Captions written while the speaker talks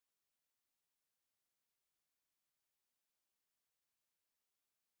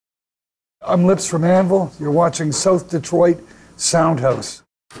I'm Lips from Anvil. You're watching South Detroit Soundhouse.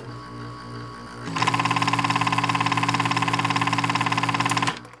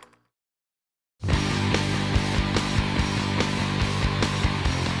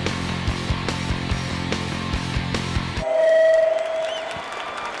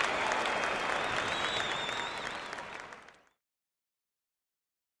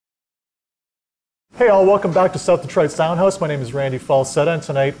 Hey all, welcome back to South Detroit Soundhouse. My name is Randy Falsetta, and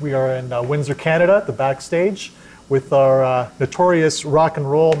tonight we are in Windsor, Canada, the backstage, with our notorious rock and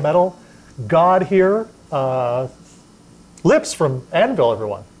roll metal god here, Lips from Anvil,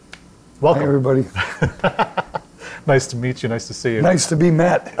 everyone. Welcome. Hi, everybody. Nice to meet you. Nice to see you. Nice to be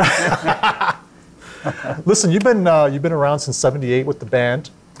met. Listen, you've been around since '78 with the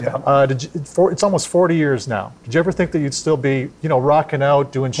band. Yeah. It's almost 40 years now. Did you ever think that you'd still be, rocking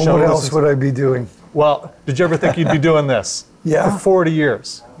out, doing shows? Well, what else would I be doing? Well, did you ever think you'd be doing this? Yeah. For 40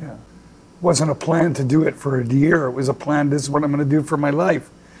 years. Yeah. Wasn't a plan to do it for a year. It was a plan, this is what I'm going to do for my life.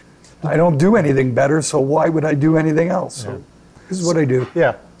 I don't do anything better, so why would I do anything else? So this is what I do.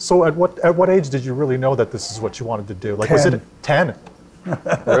 Yeah. So at what age did you really know that this is what you wanted to do? Like, 10. Was it 10?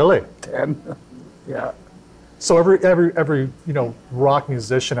 Really? 10. Yeah. So every rock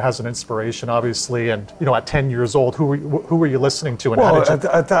musician has an inspiration, obviously, and at 10 years old, who were you listening to? And well, how did you...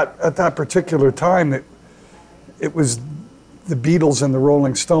 at that particular time, it was the Beatles and the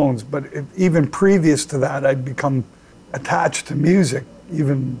Rolling Stones. But even previous to that, I'd become attached to music.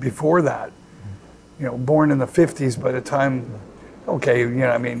 Even before that, born in the '50s. By the time, I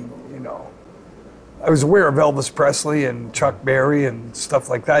was aware of Elvis Presley and Chuck Berry and stuff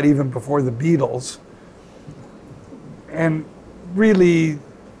like that, even before the Beatles. And really,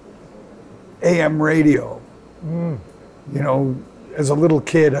 AM radio. As a little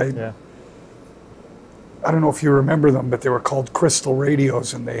kid, I don't know if you remember them, but they were called crystal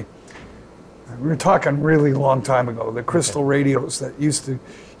radios, and we were talking really long time ago. The crystal radios that used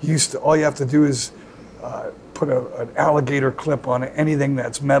to, all you have to do is put an alligator clip on anything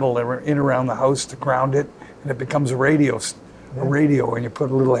that's metal in around the house to ground it, and it becomes a radio, and you put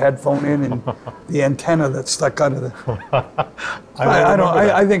a little headphone in, and the antenna that's stuck out of the.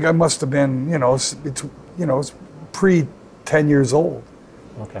 I think I must have been, pre 10 years old,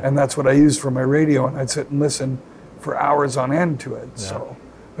 and that's what I used for my radio, and I'd sit and listen for hours on end to it. Yeah. So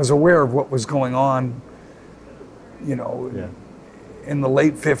I was aware of what was going on, in the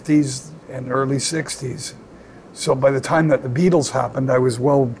late '50s and early '60s. So by the time that the Beatles happened, I was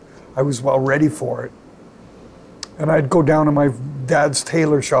well ready for it. And I'd go down to my dad's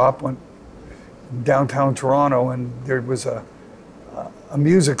tailor shop in downtown Toronto, and there was a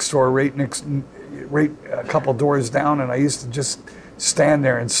music store right a couple doors down, and I used to just stand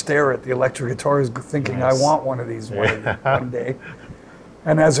there and stare at the electric guitars, thinking, nice. I want one of these one day.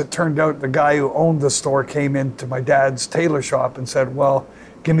 And as it turned out, the guy who owned the store came into my dad's tailor shop and said, "Well,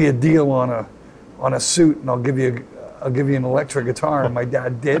 give me a deal on a suit, and I'll give you an electric guitar." And my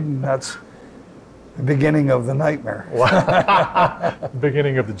dad did, and that's the beginning of the nightmare.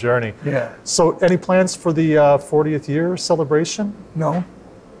 Beginning of the journey. Yeah. So, any plans for the 40th year celebration? No.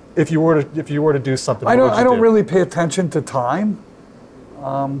 If you were to do something, I don't really pay attention to time.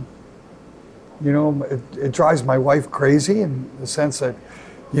 It drives my wife crazy in the sense that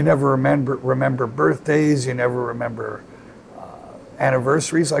you never remember birthdays, you never remember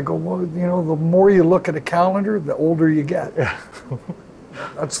anniversaries. I go, well, the more you look at a calendar, the older you get. Yeah.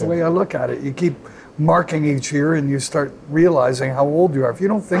 That's the way I look at it. You keep marking each year, and you start realizing how old you are. If you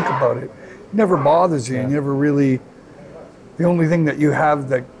don't think about it, it never bothers you. Yeah. You never really. The only thing that you have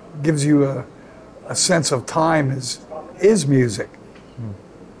that gives you a sense of time is music.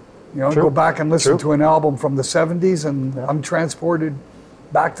 Go back and listen to an album from the '70s, and I'm transported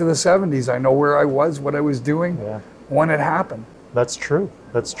back to the '70s. I know where I was, what I was doing, when it happened. That's true.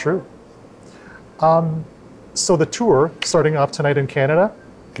 That's true. So the tour starting off tonight in Canada.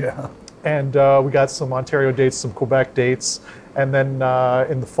 Yeah. And we got some Ontario dates, some Quebec dates, and then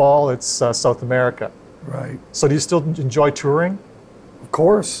in the fall it's South America. Right. So do you still enjoy touring? Of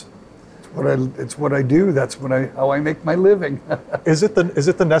course. It's what I do. That's how I make my living. Is it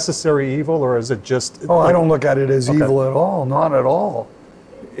the necessary evil, or is it just? Oh, I don't look at it as evil at all. Not at all.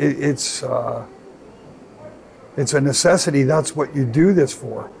 It's a necessity. That's what you do this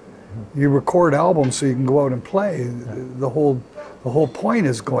for. You record albums so you can go out and play. The whole point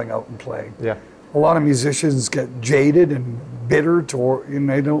is going out and playing. Yeah. A lot of musicians get jaded and bitter and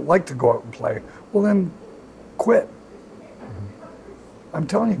they don't like to go out and play. Well, then quit. I'm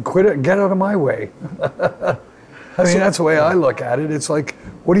telling you, quit it and get out of my way. I mean, that's the way I look at it. It's like,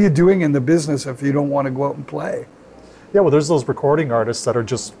 what are you doing in the business if you don't want to go out and play? Yeah, well, there's those recording artists that are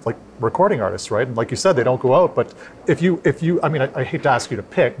just like recording artists, right? And like you said, they don't go out. But if you, I mean, I hate to ask you to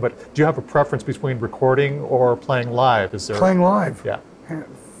pick, but do you have a preference between recording or playing live? Is there Playing live. Yeah.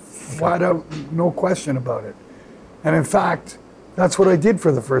 Flat out, no question about it. And in fact, that's what I did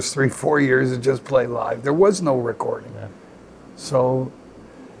for the first 3-4 years, is just play live. There was no recording. Yeah. So,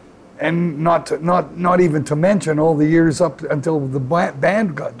 and not even to mention all the years up until the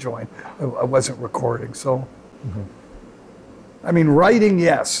band got joined, I wasn't recording. So, I mean, writing,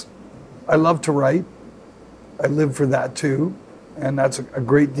 yes, I love to write. I live for that too, and that's a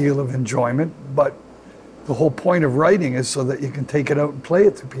great deal of enjoyment. But the whole point of writing is so that you can take it out and play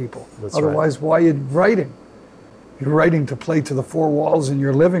it to people. That's Otherwise, right. why are you writing? You're writing to play to the four walls in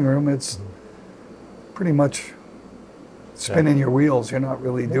your living room. It's pretty much spinning your wheels. You're not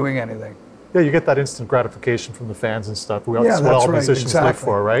really doing anything. Yeah, you get that instant gratification from the fans and stuff. Yeah, That's what that's all right, musicians live exactly.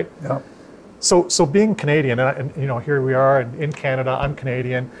 for, right? Yeah. So being Canadian, and you know, here we are in Canada. I'm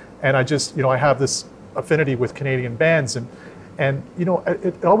Canadian, and I just, you know, I have this affinity with Canadian bands, and you know,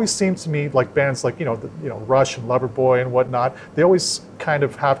 it always seems to me like bands like, you know, Rush and Loverboy and whatnot. They always kind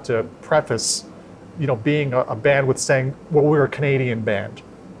of have to preface, you know, being a band with saying, well, we're a Canadian band.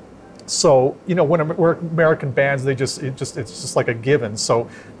 So, you know, when we're American bands, it's just like a given. So,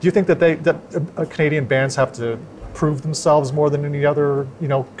 do you think that Canadian bands have to prove themselves more than any other, you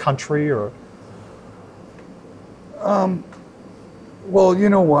know, country, or? Well, you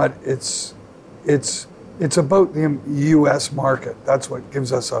know what? It's about the U.S. market. That's what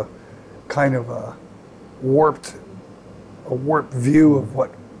gives us a kind of a warped view of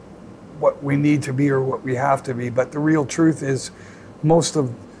what we need to be or what we have to be. But the real truth is, most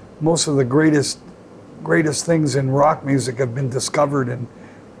of the greatest things in rock music have been discovered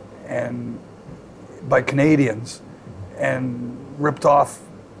and by Canadians and ripped off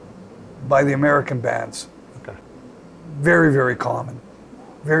by the American bands. Okay. Very, very common.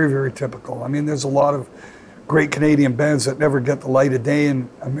 Very, very typical. I mean, there's a lot of great Canadian bands that never get the light of day in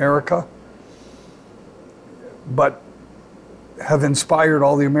America, but have inspired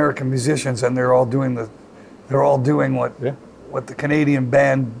all the American musicians, and they're all doing what the Canadian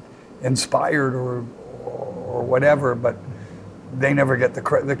band inspired or whatever, but they never get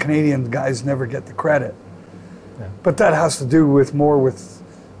the Canadian guys never get the credit. Yeah. But that has to do more with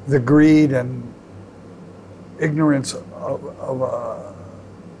the greed and ignorance of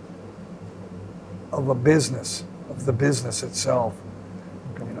the business itself.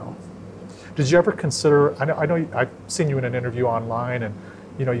 You know. Did you ever consider? I know I've seen you in an interview online, and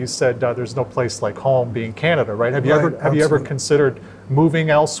you know, you said there's no place like home, being Canada, right? Have you ever considered moving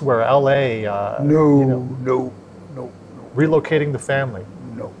elsewhere, LA? No. Relocating the family?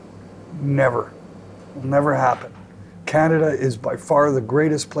 No, never. Will never happen. Canada is by far the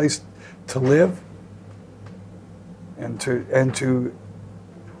greatest place to live and to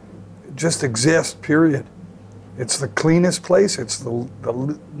just exist, period. It's the cleanest place. It's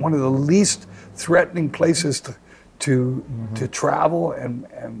one of the least threatening places to travel and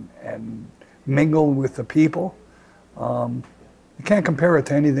mingle with the people. You can't compare it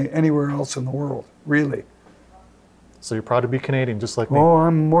to anywhere else in the world, really. So you're proud to be Canadian, just like me? Oh,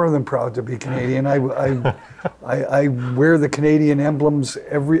 I'm more than proud to be Canadian. I wear the Canadian emblems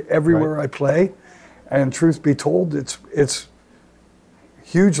everywhere I play, and truth be told, it's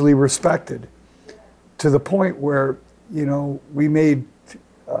hugely respected, to the point where, you know, we made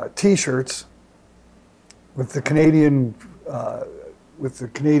T-shirts with the Canadian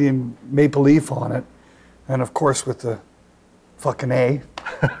maple leaf on it, and of course with the fucking A.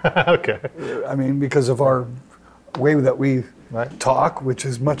 Okay. I mean, because of our way that we talk, which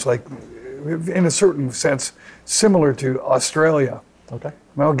is much like, in a certain sense, similar to Australia. Okay.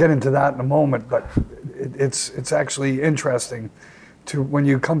 And I'll get into that in a moment, but it's actually interesting when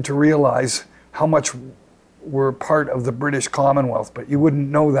you come to realize how much we're part of the British Commonwealth, but you wouldn't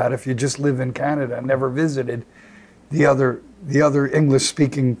know that if you just live in Canada and never visited the other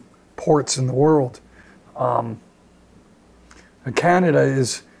English-speaking ports in the world. Canada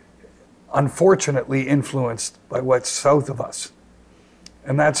is unfortunately influenced by what's south of us,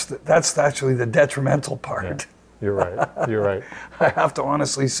 and that's actually the detrimental part. Yeah, you're right. You're right. I have to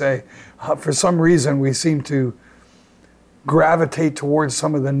honestly say, for some reason, we seem to gravitate towards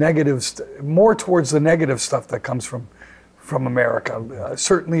some of the more towards the negative stuff that comes from America.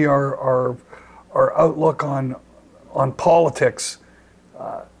 Certainly, our outlook on politics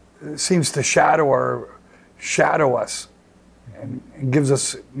seems to shadow us. And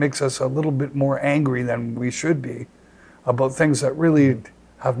makes us a little bit more angry than we should be about things that really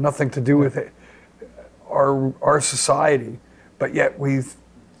have nothing to do with our society, but yet we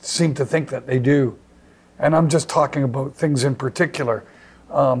seem to think that they do. and I'm just talking about things in particular.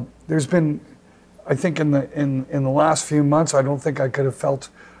 There's been, I think in the last few months, I don't think I could have felt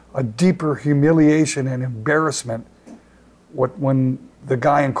a deeper humiliation and embarrassment when the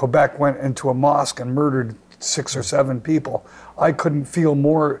guy in Quebec went into a mosque and murdered 6 or 7 people. I couldn't feel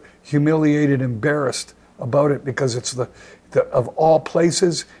more humiliated, embarrassed about it, because it's the of all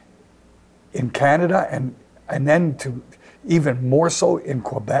places in Canada, and then to even more so in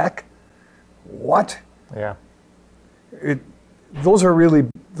Quebec. What? Yeah. Those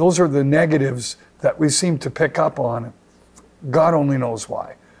are the negatives that we seem to pick up on. God only knows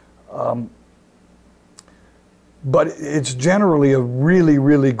why. But it's generally a really,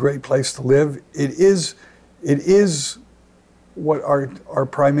 really great place to live. It is what our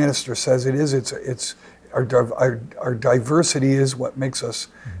Prime Minister says it is. It's our diversity is what makes us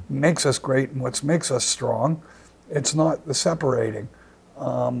great, and what makes us strong. It's not the separating.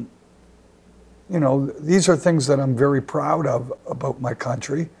 These are things that I'm very proud of about my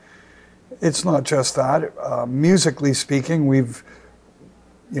country. It's not just that. Musically speaking, we've,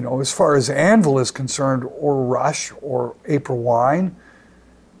 as far as Anvil is concerned, or Rush, or April Wine,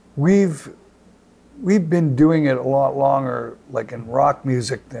 we've been doing it a lot longer, like in rock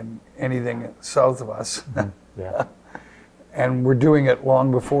music, than anything south of us. Yeah. And we're doing it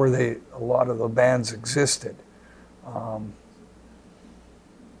long before a lot of the bands existed.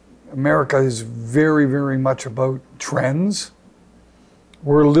 America is very, very much about trends.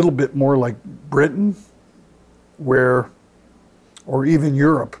 We're a little bit more like Britain, or even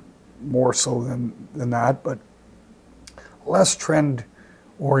Europe, more so than that, but less trend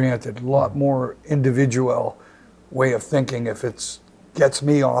oriented, a lot more individual way of thinking. If it gets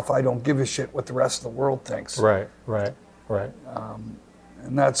me off, I don't give a shit what the rest of the world thinks. Right.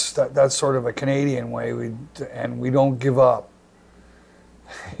 And that's sort of a Canadian way. We don't give up.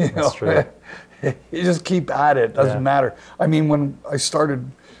 That's true. You just keep at it. Doesn't matter. I mean, when I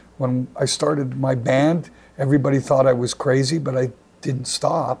started my band, everybody thought I was crazy, but I didn't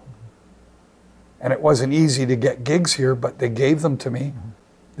stop. And it wasn't easy to get gigs here, but they gave them to me.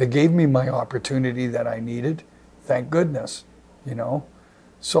 They gave me my opportunity that I needed. Thank goodness,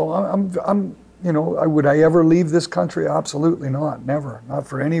 So I'm would I ever leave this country? Absolutely not. Never. Not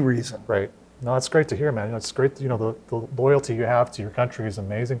for any reason. Right. No, that's great to hear, man. It's great. The loyalty you have to your country is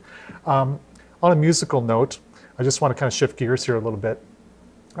amazing. On a musical note, I just want to kind of shift gears here a little bit.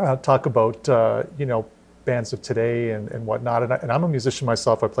 Talk about bands of today and whatnot. And I'm a musician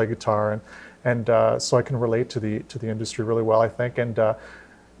myself. I play guitar, and so I can relate to the industry really well, I think.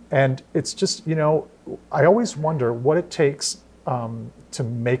 And it's just I always wonder what it takes to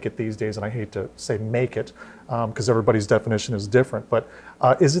make it these days. And I hate to say make it, because everybody's definition is different. But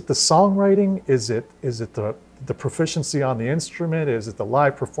is it the songwriting? Is it the proficiency on the instrument? Is it the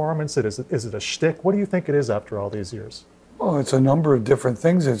live performance? Is it a shtick? What do you think it is after all these years? Well, it's a number of different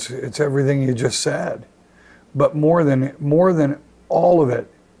things. It's everything you just said, but more than all of it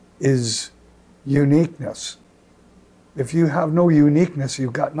is uniqueness. If you have no uniqueness,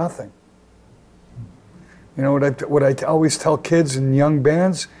 you've got nothing. What I always tell kids and young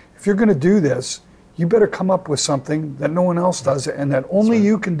bands: if you're going to do this, you better come up with something that no one else does and that only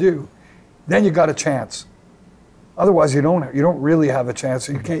you can do. Then you got a chance. Otherwise, you don't really have a chance.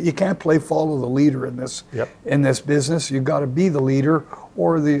 You can't play follow the leader in this business. You got to be the leader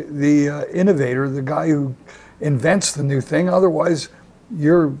or the innovator, the guy who invents the new thing. Otherwise,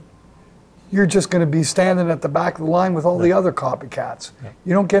 you're just going to be standing at the back of the line with all the other copycats.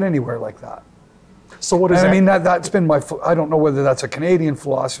 You don't get anywhere like that. So what is that? I mean, that's been I don't know whether that's a Canadian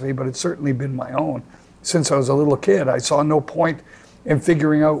philosophy, but it's certainly been my own. Since I was a little kid, I saw no point in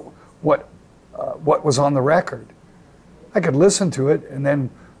figuring out what was on the record. I could listen to it and then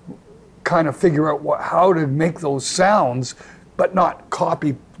kind of figure out how to make those sounds, but not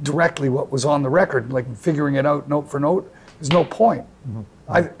copy directly what was on the record, like figuring it out note for note. There's no point.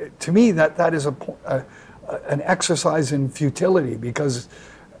 To me, that is an exercise in futility, because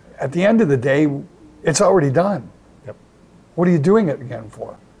at the end of the day, it's already done. What are you doing it again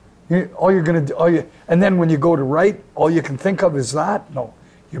for? All you're going to do, and then when you go to write, all you can think of is that? No,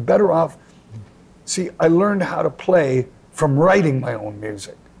 you're better off. See, I learned how to play from writing my own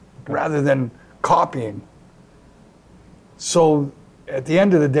music rather than copying. So at the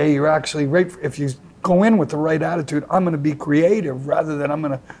end of the day, you're actually if you go in with the right attitude, I'm going to be creative rather than I'm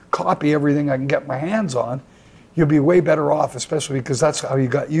going to copy everything I can get my hands on. You'll be way better off, especially because that's how you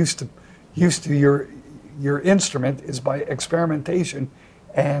got used to your instrument, is by experimentation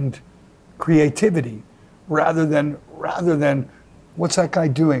and creativity, rather than what's that guy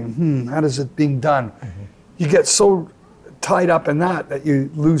doing? How is it being done? You get so tied up in that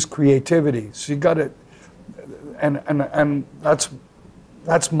you lose creativity. So you got to And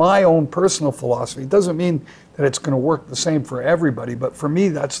that's my own personal philosophy. It doesn't mean that it's going to work the same for everybody, but for me,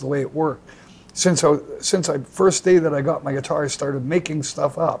 that's the way it worked. Since I first day that I got my guitar, I started making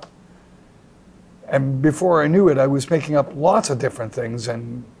stuff up. And before I knew it, I was making up lots of different things,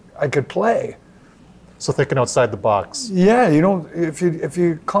 and I could play. So thinking outside the box. Yeah, you don't. If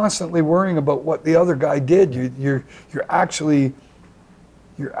you're constantly worrying about what the other guy did, you're actually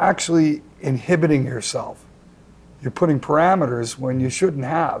inhibiting yourself. You're putting parameters when you shouldn't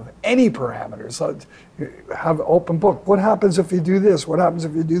have any parameters. Have an open book. What happens if you do this? What happens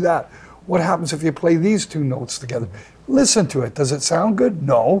if you do that? What happens if you play these two notes together? Listen to it. Does it sound good?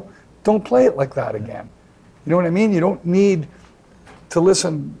 No. Don't play it like that again. You know what I mean? You don't need to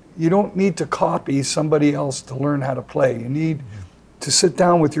listen. You don't need to copy somebody else to learn how to play. You need to sit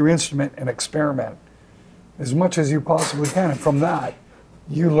down with your instrument and experiment as much as you possibly can. And from that,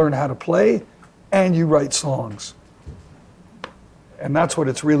 you learn how to play and you write songs. And that's what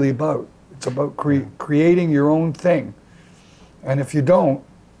it's really about. It's about creating your own thing. And if you don't,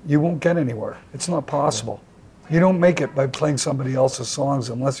 you won't get anywhere. It's not possible. You don't make it by playing somebody else's songs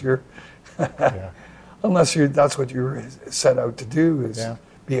unless you're, that's what you're set out to do, is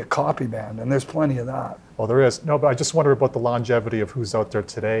be a copy band. And there's plenty of that. Well, there is. No, but I just wonder about the longevity of who's out there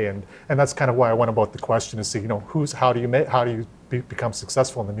today, and that's kind of why I went about the question, to see, you know, how do you become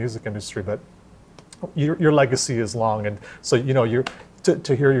successful in the music industry? But your legacy is long, and so, you know,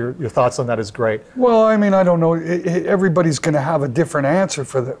 to hear your thoughts on that is great. Well, I mean, I don't know. Everybody's going to have a different answer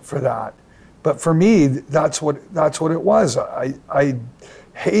for that. But for me, that's what it was. I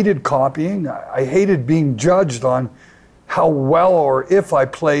hated copying. I hated being judged on how well or if I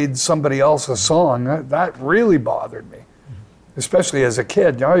played somebody else's song. That really bothered me, especially as a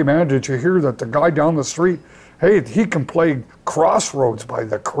kid. Hey, man, did you hear that the guy down the street, hey, he can play Crossroads by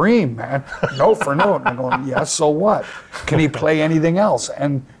the Cream, man, note for note. And I'm going, yeah, so what? Can he play anything else?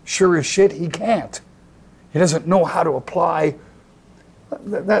 And sure as shit, he can't. He doesn't know how to apply.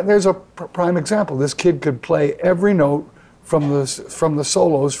 There's a prime example. This kid could play every note from the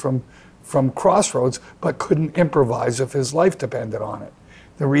solos from Crossroads, but couldn't improvise if his life depended on it.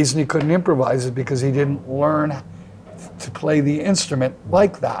 The reason he couldn't improvise is because he didn't learn to play the instrument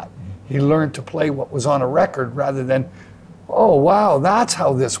like that. He learned to play what was on a record rather than, oh, wow, that's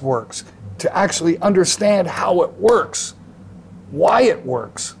how this works. To actually understand how it works, why it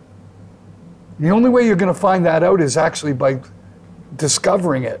works. The only way you're going to find that out is actually by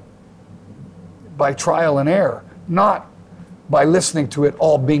discovering it, by trial and error, not by listening to it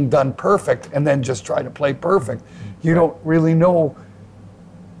all being done perfect and then just try to play perfect. You don't really know,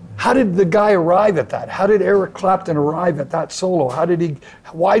 how did the guy arrive at that? How did Eric Clapton arrive at that solo?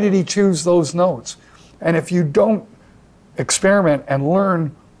 Why did he choose those notes? And if you don't experiment and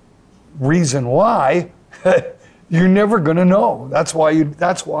learn reason why, you're never going to know. That's why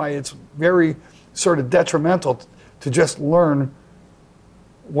it's very sort of detrimental to just learn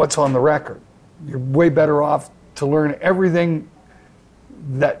what's on the record. You're way better off to learn everything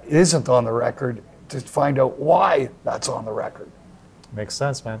that isn't on the record to find out why that's on the record. Makes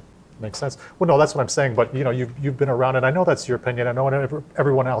sense, man. Makes sense. Well, no, that's what I'm saying. But you know, you've been around, and I know that's your opinion. I know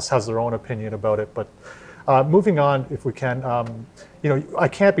everyone else has their own opinion about it. But moving on, if we can, you know, I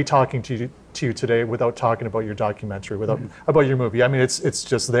can't be talking to you today without talking about your documentary, about your movie. I mean, it's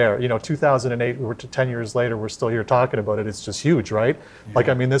just there. You know, 2008. We're 10 years later. We're still here talking about it. It's just huge, right? Yeah. Like,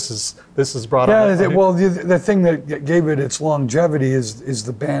 I mean, this is brought up. Yeah. Well, the thing that gave it its longevity is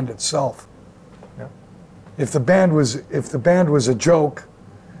the band itself. Yeah. If the band was a joke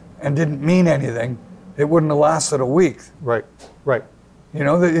and didn't mean anything, it wouldn't have lasted a week. Right. Right. You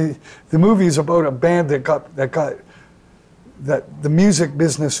know, the movie is about a band that the music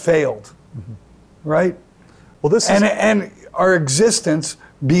business failed. Mm-hmm. Right? Well, this is... And our existence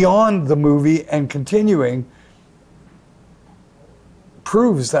beyond the movie and continuing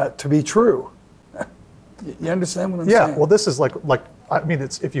proves that to be true. You understand what I'm saying? Yeah. Well, this is like I mean,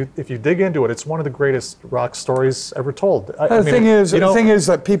 it's if you dig into it, it's one of the greatest rock stories ever told. The thing is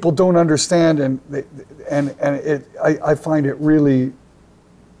that people don't understand, I find it really.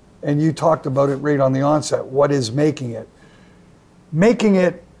 And you talked about it right on the onset. What is making it? Making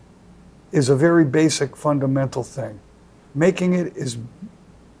it is a very basic, fundamental thing. Making it is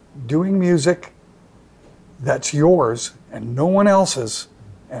doing music that's yours and no one else's,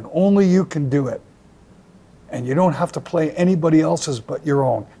 and only you can do it. And you don't have to play anybody else's but your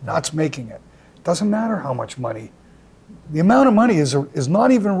own. That's making it. It doesn't matter how much money. The amount of money is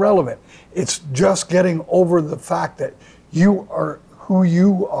not even relevant. It's just getting over the fact that you are who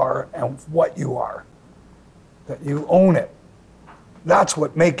you are and what you are. That you own it. That's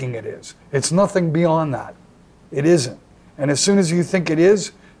what making it is. It's nothing beyond that. It isn't. And as soon as you think it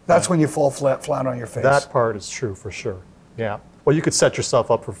is, that's when you fall flat on your face. That part is true for sure. Yeah. Well, you could set yourself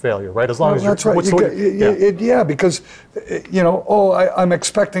up for failure, right? As long as you're... That's right. Yeah, because, you know, oh, I'm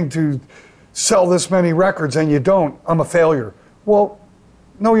expecting to sell this many records and you don't, I'm a failure. Well,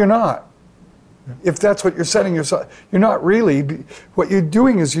 no, you're not. If that's what you're setting yourself, you're not really. What you're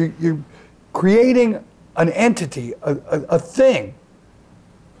doing is you're creating an entity, a thing,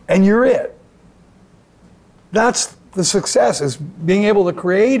 and you're it. That's the success, is being able to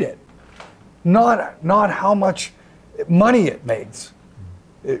create it, not how much money it makes.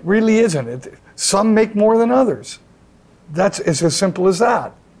 It really isn't. Some make more than others. It's as simple as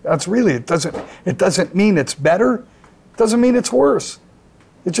that. That's really, it doesn't mean it's better. It doesn't mean it's worse.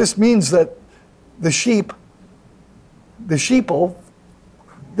 It just means that the sheeple,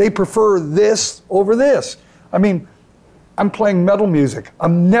 they prefer this over this. I mean, I'm playing metal music.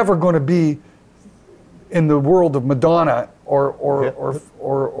 I'm never going to be in the world of Madonna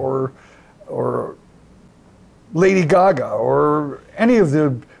or Lady Gaga or any of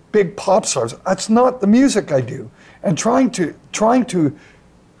the big pop stars. That's not the music I do. And trying to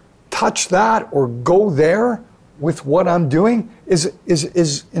touch that or go there with what I'm doing is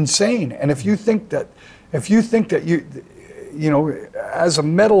insane. And if you think that you know, as a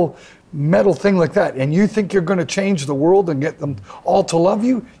metal thing like that, and you think you're going to change the world and get them all to love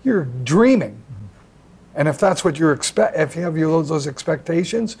you, you're dreaming. And if that's what if you have those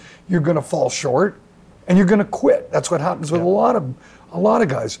expectations, you're going to fall short, and you're going to quit. That's what happens with a lot of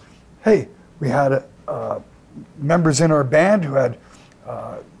guys. Hey, we had members in our band who had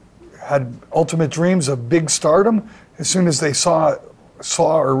ultimate dreams of big stardom. As soon as they saw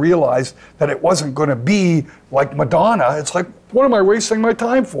or realized that it wasn't going to be like Madonna, it's like, what am I wasting my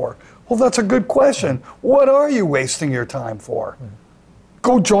time for? Well, that's a good question. What are you wasting your time for?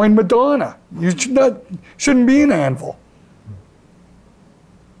 Go join Madonna. You shouldn't be an Anvil.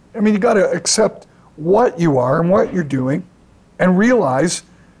 I mean, you got to accept what you are and what you're doing, and realize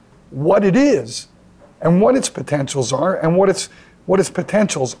what it is, and what its potentials are, and what its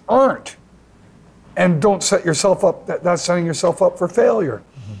potentials aren't. And don't set yourself up. That's setting yourself up for failure.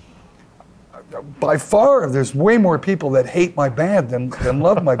 By far, there's way more people that hate my band than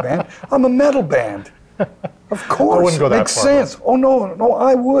love my band. I'm a metal band. Of course, I wouldn't go that makes far, sense. Oh no,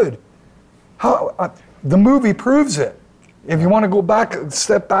 I would. The movie proves it. If you want to go back,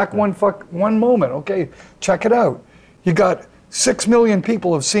 step back one moment, okay, check it out. You got 6 million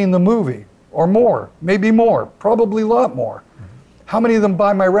people have seen the movie, or more, maybe more, probably a lot more. How many of them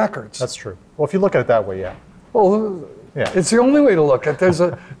buy my records? That's true. Well, if you look at it that way, yeah. Well, yeah. It's the only way to look at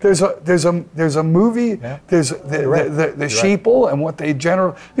it. There's a movie. Yeah. There's the sheeple and what they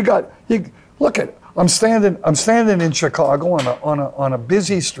generally. You look at. I'm standing in Chicago on a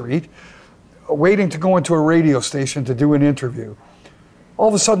busy street, waiting to go into a radio station to do an interview. All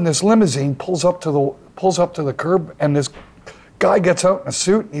of a sudden, this limousine pulls up to the curb, and this guy gets out in a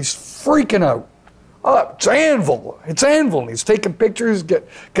suit, and he's freaking out. Oh, it's Anvil. It's Anvil. And he's taking pictures,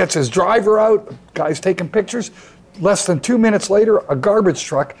 gets his driver out. The guy's taking pictures. Less than 2 minutes later, a garbage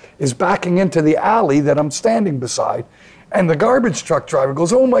truck is backing into the alley that I'm standing beside. And the garbage truck driver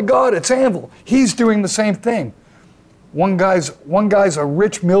goes, oh my God, it's Anvil. He's doing the same thing. One guy's a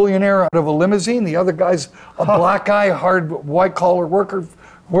rich millionaire out of a limousine. The other guy's a black guy, hard white collar worker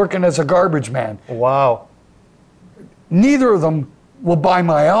working as a garbage man. Wow. Neither of them will buy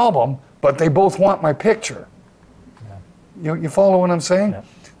my album, but they both want my picture. Yeah. You follow what I'm saying? Yeah.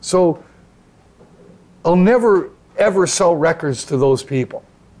 So I'll never, ever sell records to those people.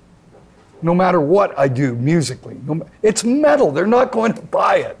 No matter what I do musically. It's metal. They're not going to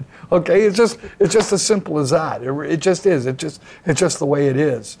buy it. Okay? It's just as simple as that. It just is. It's just the way it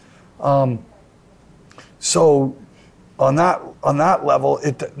is. So on that level,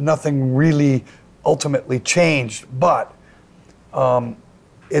 nothing really ultimately changed, but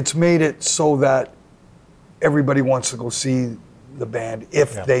it's made it so that everybody wants to go see the band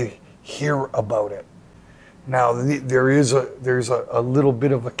if they hear about it. Now there's a little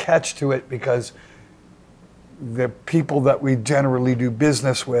bit of a catch to it, because the people that we generally do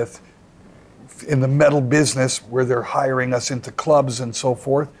business with in the metal business, where they're hiring us into clubs and so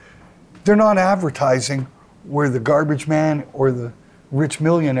forth, they're not advertising where the garbage man or the rich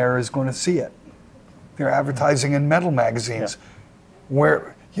millionaire is going to see it. They're advertising in metal magazines,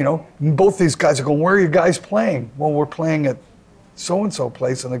 where, you know, both these guys are going, where are you guys playing? Well, we're playing at so-and-so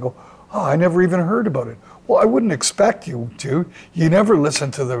place. And they go, oh, I never even heard about it. Well, I wouldn't expect you to. You never listen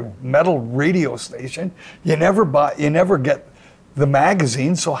to the metal radio station. You never get the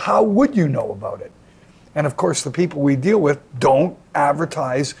magazine, so how would you know about it? And of course, the people we deal with don't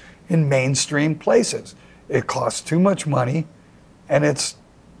advertise in mainstream places. it costs too much money, and it's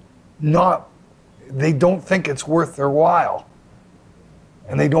not, they don't think it's worth their while.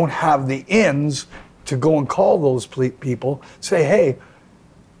 And they don't have the ins to go and call those people, say, hey,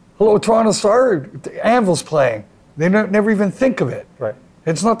 hello, Toronto Star, Anvil's playing. They never even think of it. Right.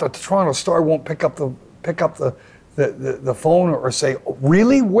 It's not that the Toronto Star won't pick up the phone or say, oh,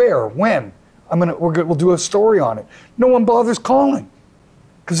 really, where, when? We'll do a story on it. No one bothers calling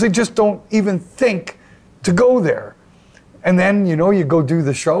because they just don't even think to go there. And then, you know, you go do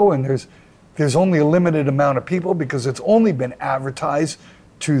the show and there's only a limited amount of people because it's only been advertised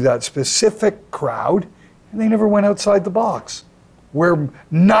to that specific crowd, and they never went outside the box, where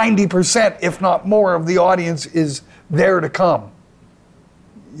 90%, if not more, of the audience is there to come.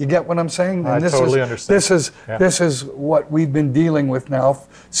 You get what I'm saying? And I totally understand. This is what we've been dealing with now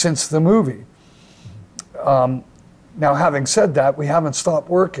since the movie. Now, having said that, we haven't stopped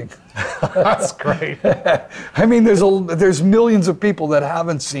working. That's great. I mean, there's millions of people that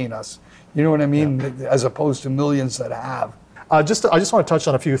haven't seen us. You know what I mean? Yeah. As opposed to millions that have. I just want to touch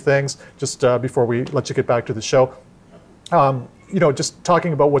on a few things just before we let you get back to the show. You know, just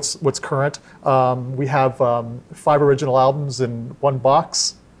talking about what's current. We have 5 original albums in one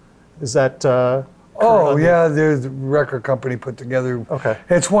box. Is that? Oh yeah, the record company put together. Okay.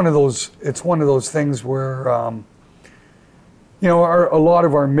 It's one of those things where, you know, a lot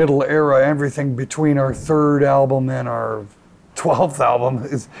of our middle era, everything between our 3rd album and our 12th album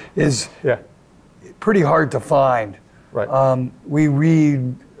is pretty hard to find. Right. We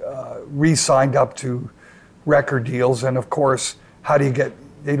re-signed up to record deals, and of course, how do you get?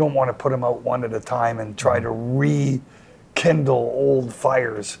 They don't want to put them out one at a time and try to rekindle old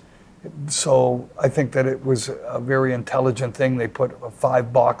fires. So I think that it was a very intelligent thing. They put a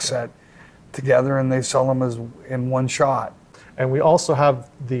 5-box set together and they sell them as in one shot. And we also have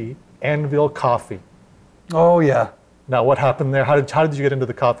the Anvil coffee. Oh yeah. Now, what happened there? How did you get into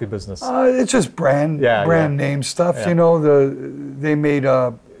the coffee business? It's just brand name stuff. Yeah. You know, they made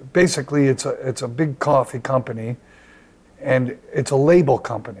basically it's a big coffee company, and it's a label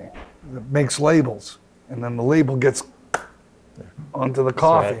company that makes labels, and then the label gets onto the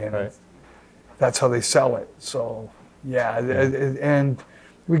coffee, and that's how they sell it. So yeah, and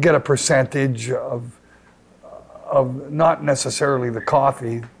we get a percentage of not necessarily the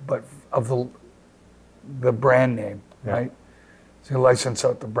coffee, but of the brand name. Right? So you license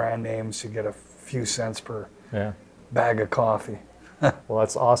out the brand names, you get a few cents per bag of coffee. Well,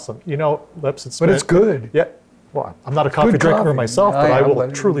 that's awesome. You know, Lips, it's good. Yeah. Well, I'm not a coffee drinker myself, but I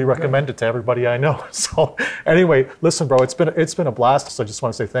will truly recommend it to everybody I know. So anyway, listen, bro, it's been a blast. So I just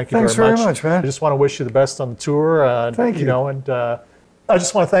want to say thank you very much. Thanks very much, man. I just want to wish you the best on the tour. Thank you. You know, and I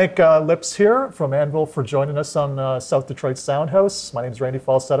just want to thank Lips here from Anvil for joining us on South Detroit Soundhouse. My name is Randy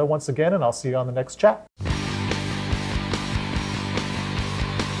Falsetta once again, and I'll see you on the next chat.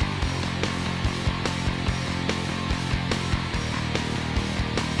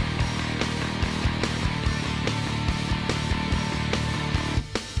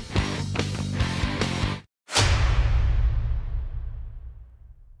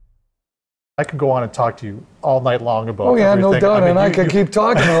 I could go on and talk to you all night long about everything. Oh yeah, no doubt, and I could keep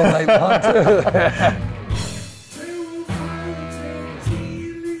talking all night long too.